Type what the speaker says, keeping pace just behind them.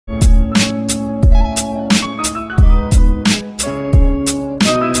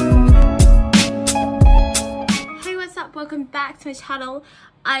to my channel.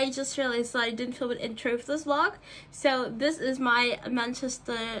 I just realized that I didn't film an intro for this vlog. So this is my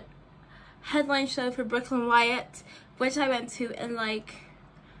Manchester headline show for Brooklyn Wyatt, which I went to in like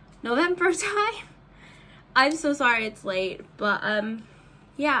November time. I'm so sorry it's late, but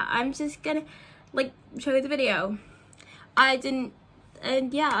yeah, I'm just gonna like show you the video. I didn't,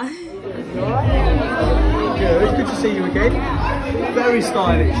 and yeah. Good to see you again. Very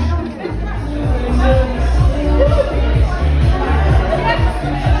stylish.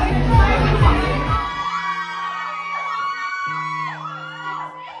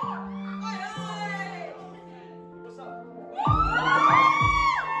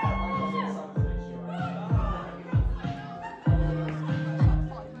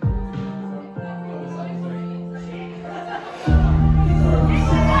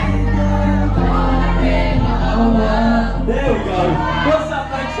 There we go. What's up,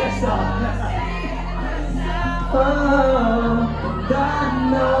 Manchester? Oh, God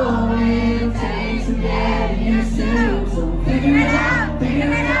knows it takes to get used to. So figure it out,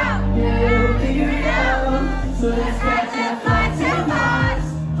 yeah, we'll figure it out. So let's catch a flight to Mars.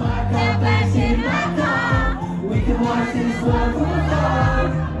 Park our bags in my car. We can watch this world from afar.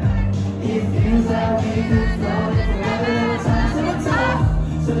 It feels like we could float if forever there were times that were tough.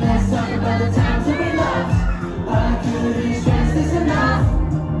 So let's talk about the times that we lost. I couldn't stress this enough.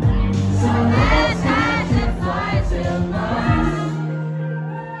 So let's catch a flight to Mars.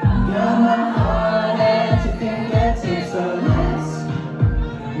 Got my heart that you can get to. So let's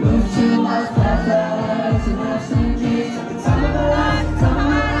move to Mars, fly to have some dreams at the top of our lives,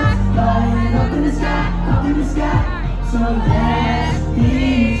 flying up in the sky, So let's be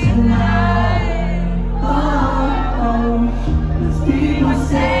tonight. Oh, these people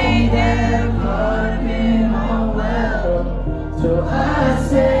say they're running on well. So I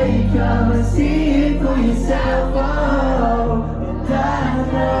say, come and see it for yourself. Oh, and I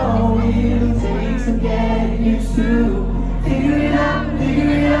know it'll take some getting used to. Figure it out,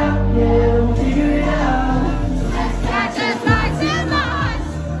 yeah, we'll figure it out. So let's catch a flight to Mars.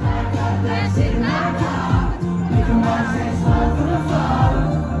 I got that in my car. We can watch this world from afar.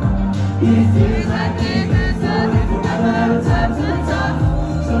 It feels like we've been floating forever, there were times that were tough.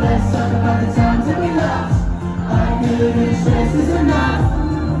 So let's talk about the times that we lost. I couldn't stress this enough.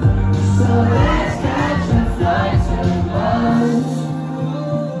 So let's catch a flight to Mars.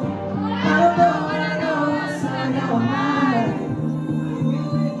 I know what's on your mind.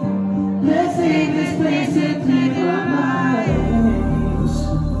 Let's leave this place and clear our minds.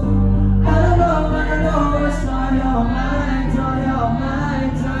 I know what's on your mind,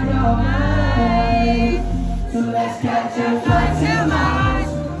 So let's catch a flight to Mars.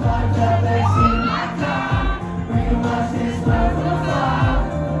 Park our bags in my car. We can watch this world from afar.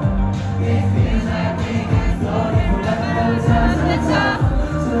 It feels like we can float if forever there were times that were tough.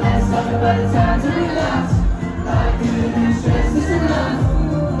 So let's talk about the times that we lost. I couldn't stress this enough.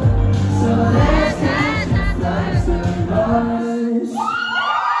 So let's catch a flight to Mars.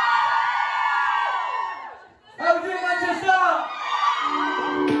 How we doing, Manchester?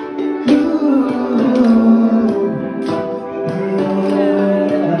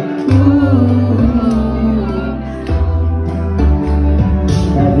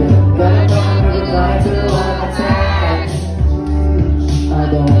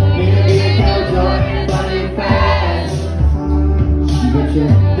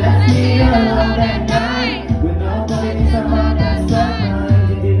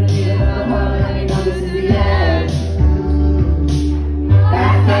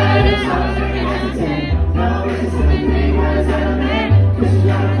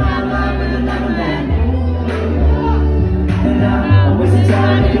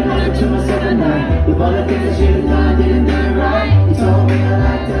 With all the things I should have done, didn't do it right. You told me I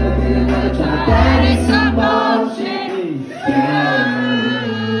liked everything, another try. That is some bullshit.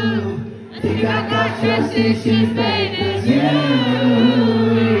 You think I got trust issues, baby? You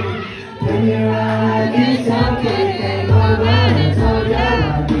when you're out, it's okay. Can't go around and told you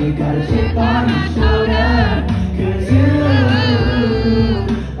like you got a chip on your shoulder. 'Cause you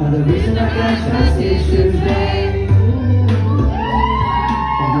are the reason I got trust issues, babe.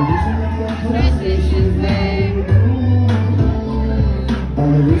 Trust issues, babe. The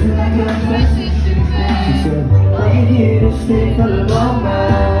reason I got trust issues, babe. She said, I'm here to stay for the long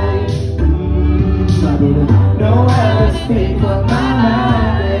ride. I didn't know how to speak for my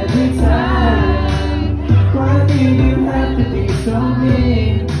mind every time. Why did you have to be so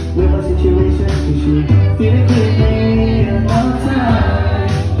mean with my situation? 'Cause you didn't give me enough time.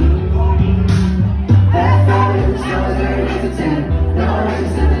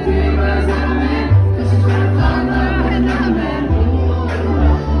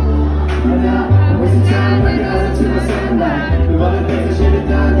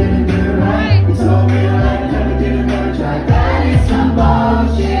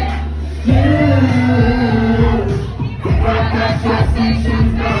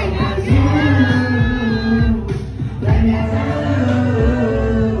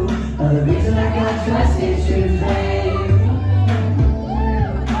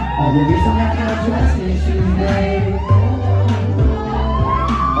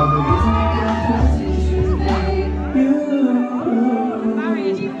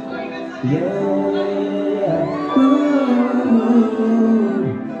 Yeah. Ooh.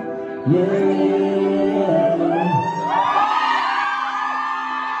 Yeah.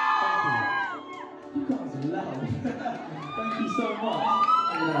 You guys are loud. Thank you so much.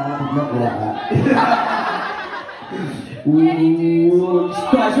 No, I'm not like that. Ooh.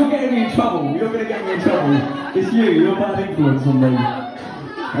 Guys, you're getting me in trouble. You're going to get me in trouble. It's you. You're a bad influence on me.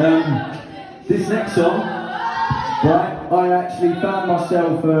 This next song, right, I actually found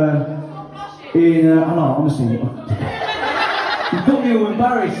myself in, oh no, honestly, you've got me all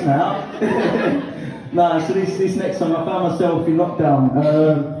embarrassed now. Nah, so this next song, I found myself in lockdown,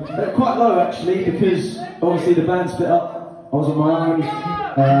 quite low actually, because obviously the band split up, I was on my own,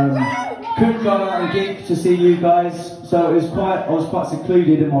 couldn't go out and gig to see you guys, so I was quite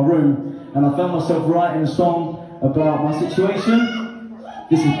secluded in my room, and I found myself writing a song about my situation.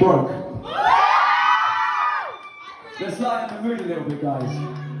 This is Broke. Let's lighten the mood a little bit, guys.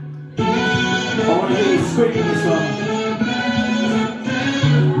 I want to hear you screaming this one.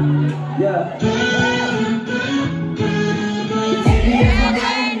 Yeah.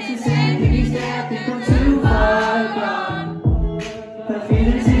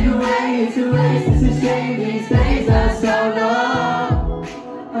 It's a race, it's a shame these days are so long.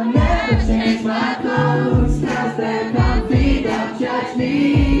 I'll never change my clothes, cause they're comfy, don't judge me.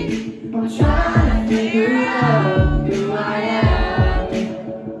 I'm trying to figure out who I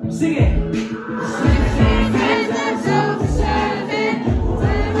am. Sing it! Between friends, I'm so deserving.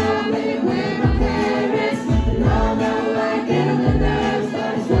 When I'm living with my parents, and all know I get on the nerves,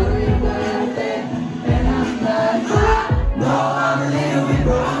 but it's really worth it. And I'm like, no, I'm a little bit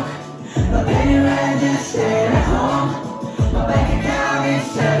broke. Not getting ready, just staying at home. My bank account is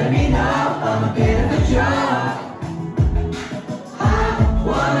telling me no, I'm a bit of a joke. I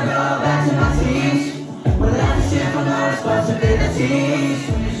wanna go back to my teens, where life is simple, no responsibilities.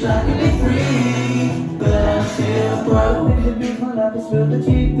 Wish I could be free, but I'm still broke. In the beat, my life is filled with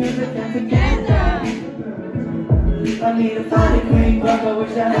cheap through the can't forget that. I need to find a green buck, I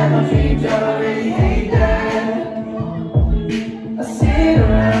wish I had my dream job, I really hate that. I sit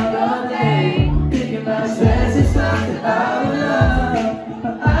around all day, thinking about expensive stuff that I would love,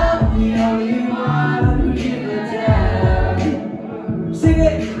 but I'm the only one who gives a damn. Sing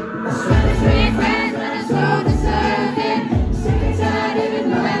it! I swear between friends when I'm so deserving. Sick and tired of it,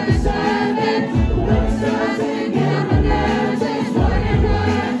 not deserving. The way it starts to get on my nerves, and it's more than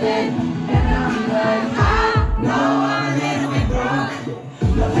worth it. And I'm like, no, I'm a little bit broke.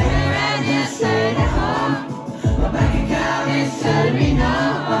 No paying rent, just staying at home. My bank account is telling me no,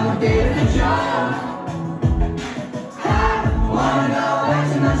 I'm a bit of a joke. I wanna go back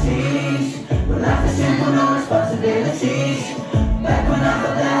to my teens, where life is simple, no responsibilities. Back when I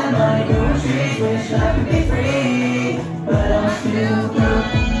thought that money grew on trees, wish I could be free, but I'm still broke.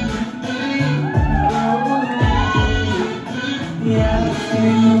 Yeah, I'm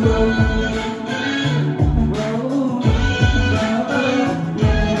still broke.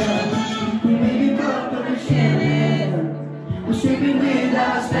 Sleeping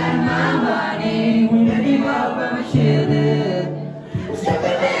without spending my money. We may be broke but we're chillin'.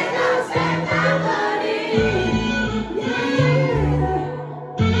 Sleeping without spending my money. Yeah.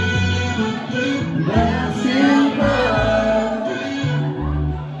 But I'm still broke.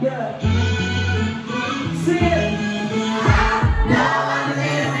 Yeah. Sing it. Now I'm a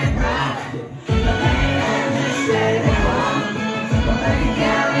little bit broke. No paying rent, just staying at home. My bank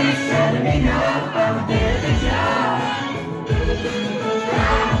account is telling me no, I'm a bit of a joke.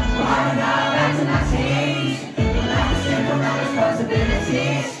 Wanna go back to my teens, when life is simple, no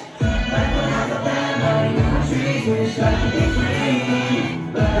responsibilities. Like when I thought that money grew on trees, wish I could be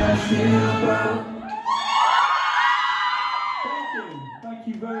free, but I'm still broke. Thank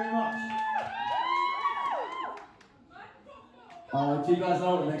you very much. Do you guys know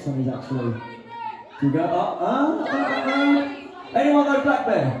what the next one is actually? Do you go, anyone know Black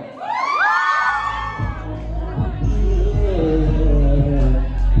Bear?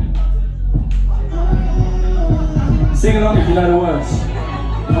 Sing along if you know the words.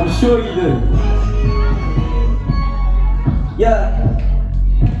 I'm sure you do. Yeah.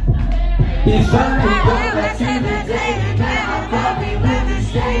 It's fun to go back to the day that I'm probably with the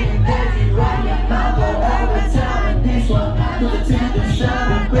state and that you run your mouth over time. This one, put it to the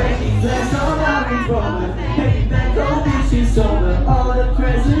shine, breaking glass on our rolling. Hey, back on this is over. All the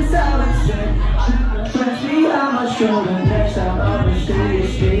presents I would say. Friends behind my shoulder. Next time I'm a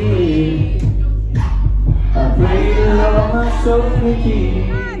street. I pray to Lord my soul to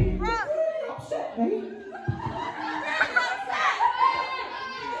keep. Upset me.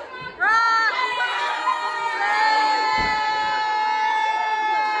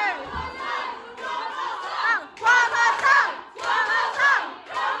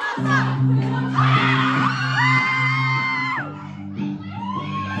 Of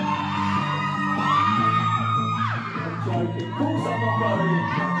course I'm not worried.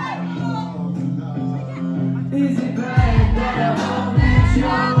 Is it bad that I hope that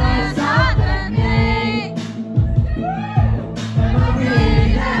you're less hot than me? Am I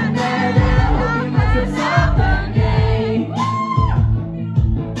really that bad that I hope you much less hot than me?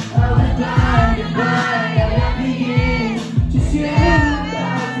 I was blind and blind at the years, just you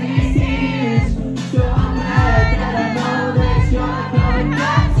about these tears. So I'm glad that I know that you're coming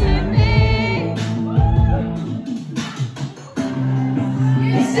back to me.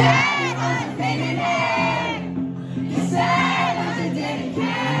 You said I wasn't fitting in. You said I didn't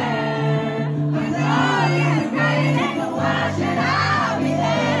care. I know you're afraid that the world should all be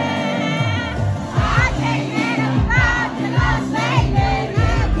there. I can't get about the lost lately.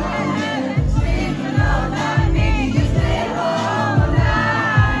 You couldn't sleep alone on me. You stayed all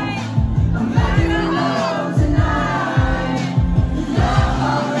night. I'm glad you're alone tonight. You're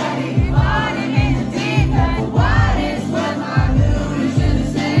already falling in the deep end. For what it's worth, I knew you should have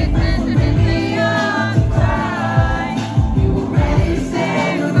stayed friends with me up to cry. You were ready to say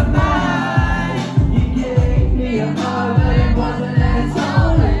goodbye. You gave me a heart, but it wasn't as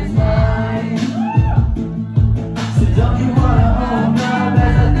always mine. So don't you wanna own up,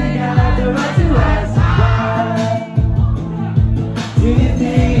 as I think I have the right to ask why? Do you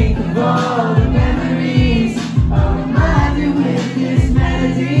think of all the memories I remind you with this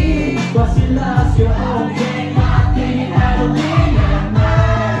melody? Once you lost your own game, I think you had a win at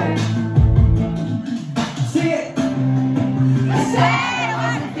night. See it? I said I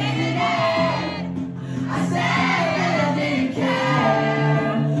wasn't fitting in. I said that I didn't care.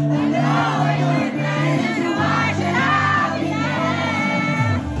 I know you're regretting, so why should I be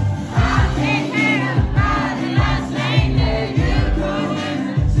there? I can't get about the last lately. You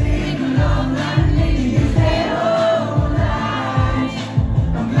couldn't sleep alone, lonely. You stayed all night.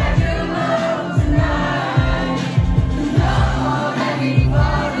 I'm glad you're alone tonight. You're already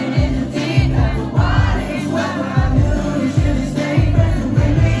falling in the deep end. For what it's worth, I knew you should have stayed friends and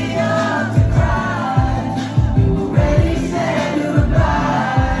bring me up to cry. You already said your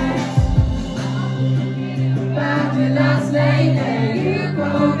goodbyes. Back to last lately, you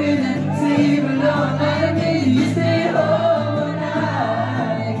broken and sleep alone like me. You stay all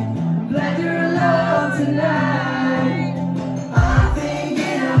night. I'm glad you're alone tonight. I'm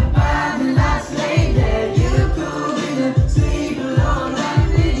thinking about the last lately. You broken and sleep alone like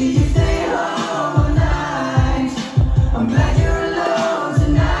me. You stay all night. I'm glad you're alone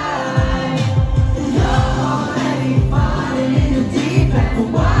tonight. You're already falling in the deep end. For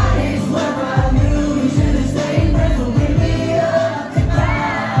what it's worth, I knew you should have stayed friends and bring me up to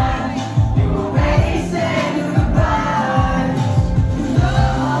cry. You already said your goodbyes. You're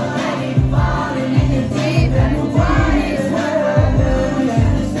already falling in the deep end. For what it's worth, I knew you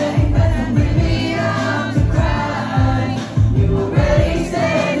should have stayed friends and bring me up to cry. You already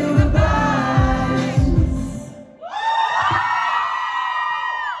said your goodbyes.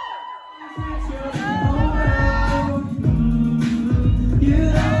 You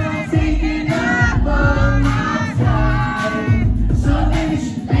know I'm taking up all my time. So maybe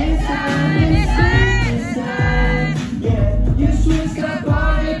inside. Yeah, you switched up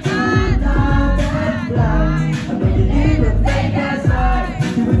on it, but not that blind. I know you leave a fake ass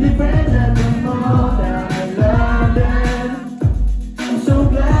life. You were different at the mall down in London. I'm so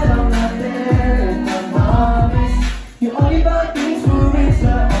glad I'm not there, if I'm honest. You only bought things for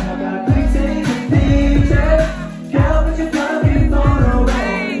Insta. Oh my God, please take a picture. Girl, put your fucking phone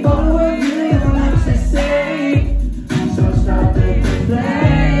away. Follow what you looks to say. So stop the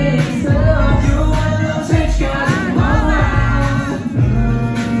play. So you want no switch, got it all around.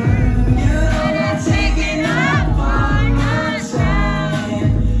 You know I'm taking up on my side.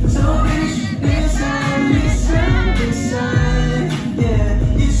 So listen.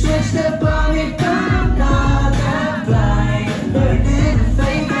 Yeah, you switched up on me, but I'm not that blind. But I didn't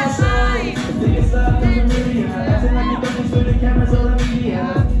fake ass life. The biggest love ever really had. Acting like you don't just put the cameras all over media.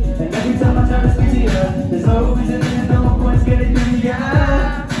 And every time I try to speak to you, there's no reason and no points getting through ya.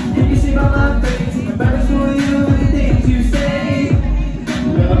 Can you see my love face? I'm embarrassed for you with the things you say.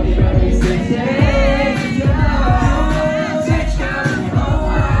 Love me, baby, say, yeah. Switch got me all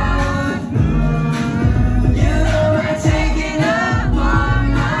around. You know I'm taking up on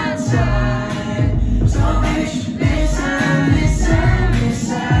my side.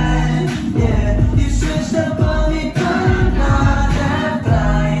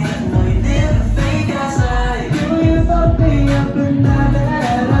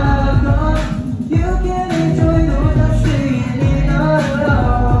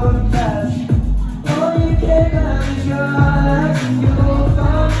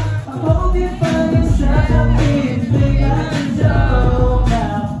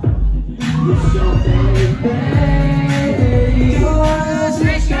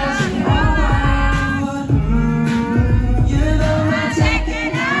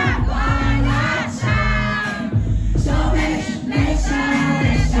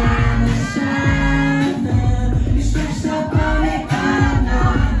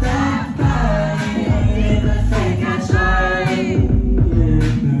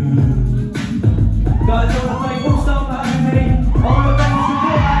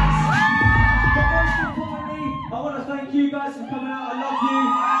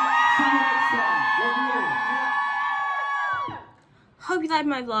 subscribe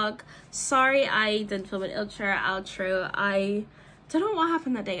my vlog. Sorry I didn't film an intro, outro. I don't know what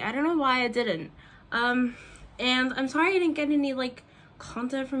happened that day. I don't know why I didn't. And I'm sorry I didn't get any like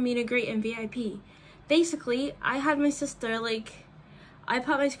content from meet and greet and VIP. Basically, I had my sister like, I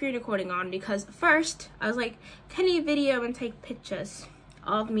put my screen recording on because first I was like, can you video and take pictures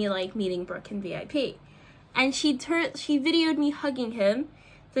of me like meeting Brooke in VIP? And she videoed me hugging him.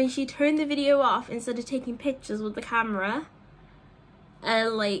 Then she turned the video off instead of taking pictures with the camera,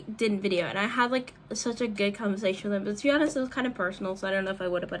 and like didn't video. And I had like such a good conversation with him, but to be honest, it was kind of personal, so I don't know if I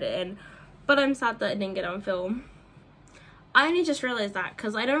would have put it in. But I'm sad that it didn't get on film. I only just realized that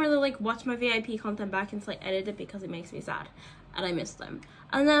because I don't really like watch my VIP content back and like edit it because it makes me sad and I miss them.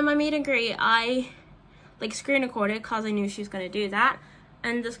 And then my meet and greet, I like screen recorded because I knew she was gonna do that,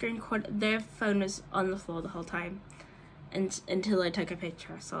 and the screen record, their phone was on the floor the whole time. And until I took a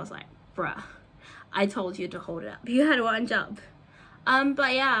picture, so I was like, bruh, I told you to hold it up. You had one job.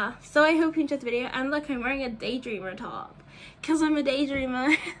 But yeah, so I hope you enjoyed the video. And look, I'm wearing a daydreamer top because I'm a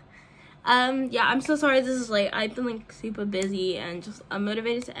daydreamer. Yeah, I'm so sorry this is late. I've been like super busy and just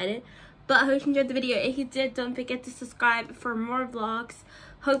unmotivated to edit. But I hope you enjoyed the video. If you did, don't forget to subscribe for more vlogs.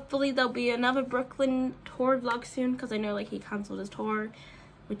 Hopefully there'll be another Brooklyn tour vlog soon because I know like he cancelled his tour,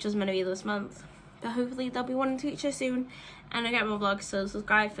 which was meant to be this month. But hopefully there'll be one in the future soon, and I get more vlogs, so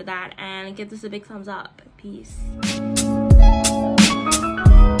subscribe for that and give this a big thumbs up. Peace.